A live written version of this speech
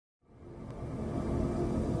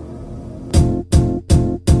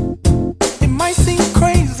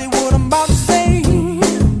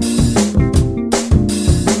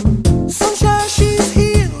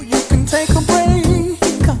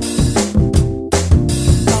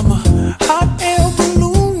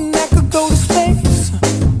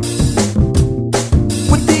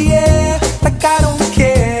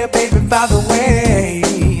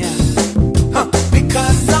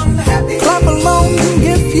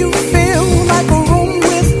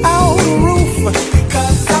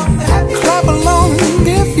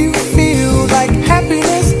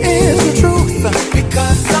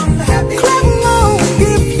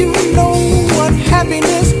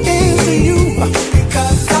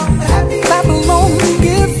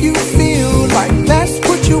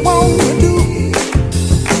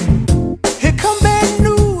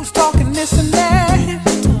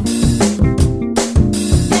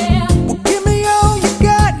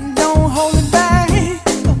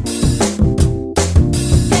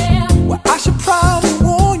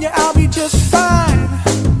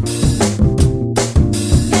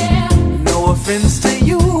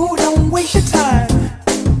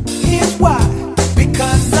Why?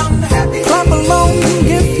 Because I'm happy. Clap along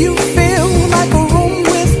if you feel like a room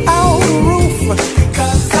without a roof.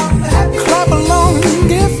 Because I'm happy. Clap along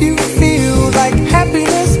if you feel like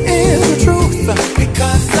happiness is the truth.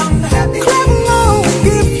 Because I'm happy. Clap along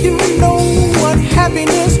if you know what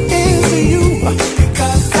happiness is to you.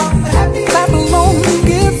 Because I'm happy. Clap along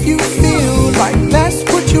if you feel like that's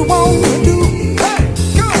what you want to do.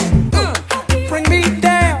 Bring me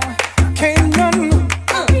down, can't none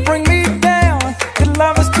bring me down. Your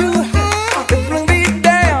love is too high. Bring me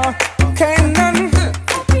down, can't none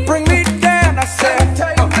bring me down. I said,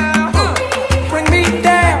 bring me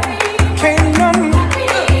down, can't none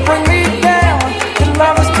bring me down. Your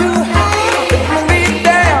love is too high. Bring me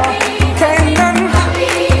down, can't none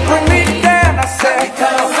bring me down. I said,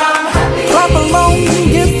 clap along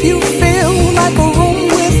if you feel like a room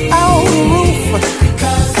without a roof.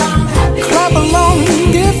 Clap along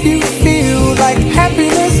if you feel like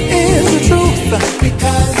happiness is the truth.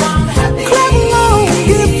 Because I'm happy. Clap along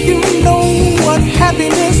if you know what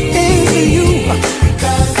happiness is to you.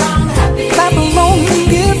 Because I'm happy. Clap along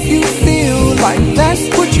if you feel like that's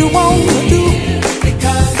what you want to do.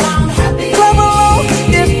 Because I'm happy. Clap along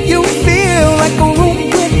if you feel like a room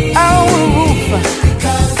without a roof.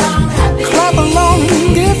 Because I'm happy. Clap along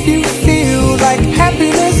if you feel like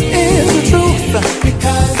happiness is the truth.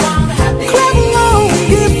 Because I'm happy. Clap along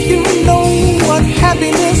if you know what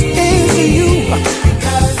happiness is to you.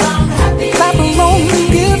 Because I'm happy. Clap along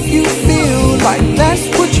if you feel like that's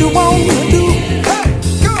what you want to do.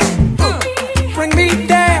 Bring me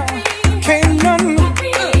down, can't none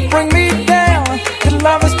bring me down. Your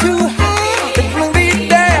love is too high. Bring me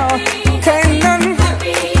down, can't none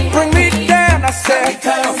bring me down. I said,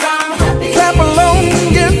 clap along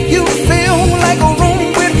if you feel like a room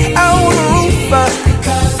without a roof.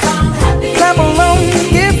 Clap along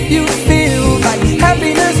if you feel like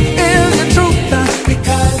happiness is the truth.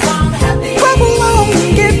 Because I'm happy. Clap along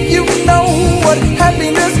if you know what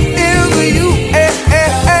happiness is to you. Hey, hey,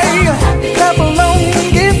 hey. Clap along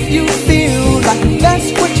if you feel like that's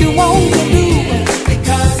what you want to do.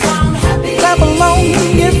 Because I'm happy. Clap along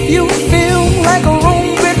if you